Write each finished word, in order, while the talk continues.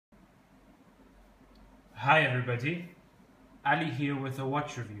Hi everybody, Ali here with a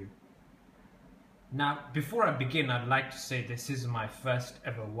watch review. Now, before I begin, I'd like to say this is my first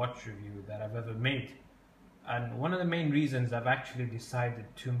ever watch review that I've ever made. And one of the main reasons I've actually decided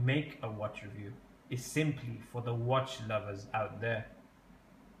to make a watch review is simply for the watch lovers out there.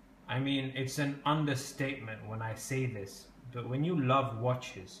 I mean, it's an understatement when I say this, but when you love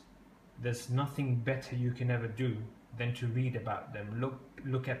watches, there's nothing better you can ever do than to read about them,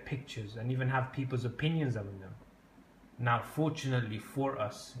 look at pictures, and even have people's opinions on them. Now, fortunately for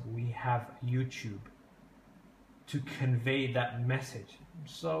us, we have YouTube to convey that message,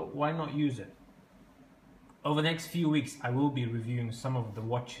 so why not use it? Over the next few weeks, I will be reviewing some of the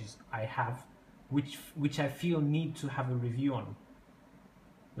watches I have, which I feel need to have a review on.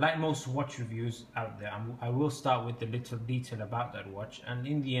 Like most watch reviews out there, I will start with the little detail about that watch, and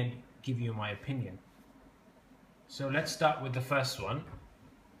in the end, give you my opinion. So let's start with the first one.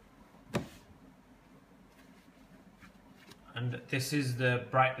 And this is the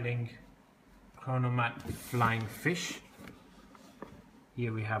Breitling Chronomat Flying Fish.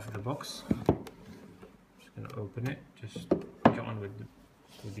 Here we have the box. Just going to open it, just get on with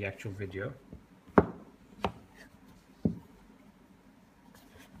the actual video.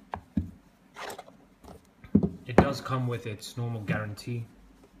 It does come with its normal guarantee.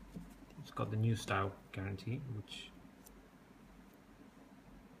 It's got the new style guarantee, which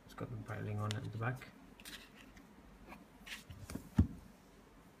it's got the Breitling on it at the back.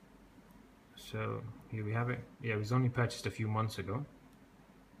 So here we have it. Yeah, it was only purchased a few months ago,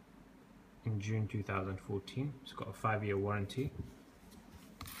 in June 2014. It's got a 5-year warranty.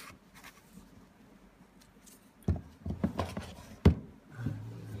 And let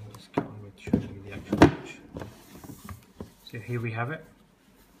me just get on with showing you the actual watch. So here we have it.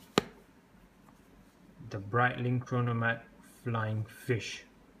 The Breitling Chronomat Flying Fish.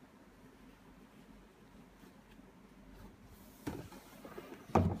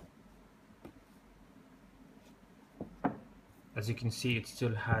 As you can see, it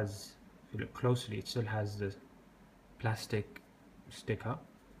still has, if you look closely, it still has the plastic sticker.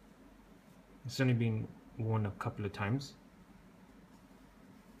 It's only been worn a couple of times.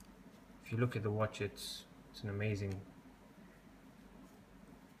 If you look at the watch, it's an amazing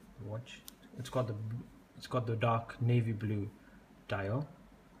watch. It's got the dark navy blue dial.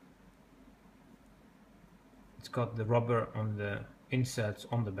 It's got the rubber on the inserts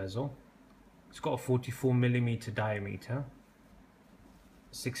on the bezel. It's got a 44mm diameter,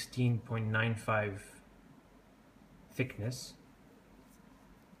 16.95 thickness.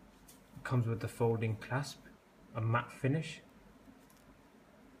 It comes with the folding clasp, a matte finish.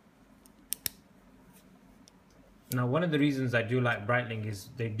 Now, one of the reasons I do like Breitling is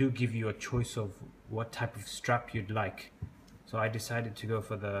they do give you a choice of what type of strap you'd like. So I decided to go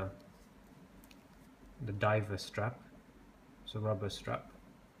for the diver strap, so rubber strap.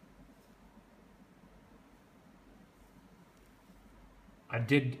 I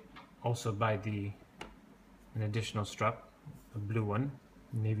did also buy an additional strap, a blue one,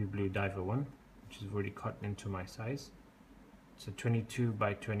 navy blue diver one, which is already cut into my size. It's a 22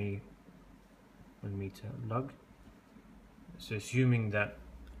 by 20 millimeter lug. So assuming that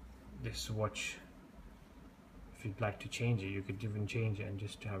this watch, if you'd like to change it, you could even change it and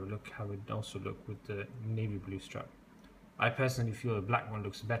just to have a look how it would also look with the navy blue strap. I personally feel the black one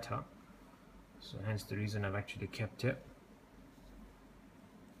looks better, so hence the reason I've actually kept it.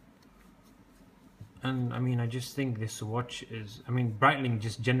 And I mean, I just think this watch is, I mean, Breitling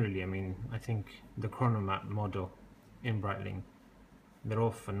just generally, I mean, I think the Chronomat model in Breitling, they're all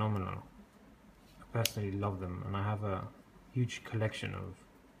phenomenal. I personally love them, and I have a huge collection of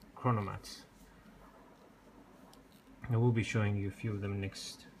Chronomats. I will be showing you a few of them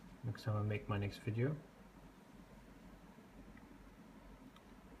next time I make my next video.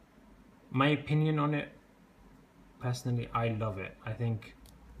 My opinion on it, personally, I love it. I think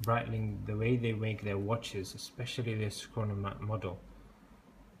Breitling, the way they make their watches, especially this Chronomat model,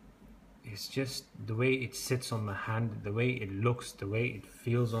 it's just the way it sits on the hand, the way it looks, the way it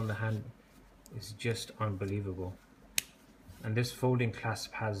feels on the hand is just unbelievable. And this folding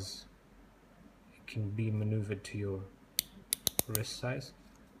clasp it can be maneuvered to your wrist size.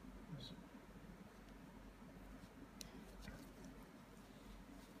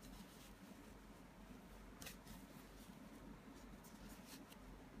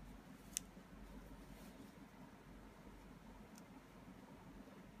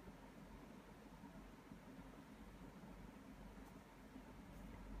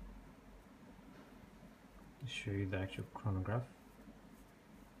 Show you the actual chronograph.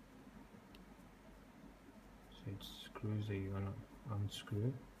 So it's screws that you want to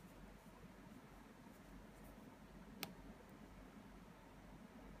unscrew.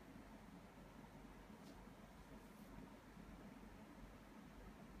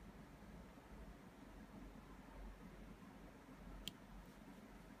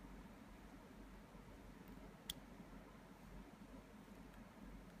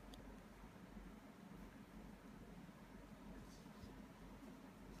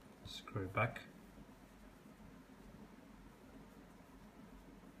 Screw it back.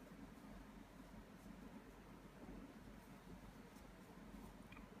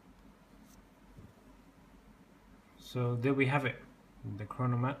 So there we have it, the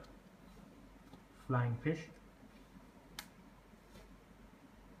Chronomat Flying Fish.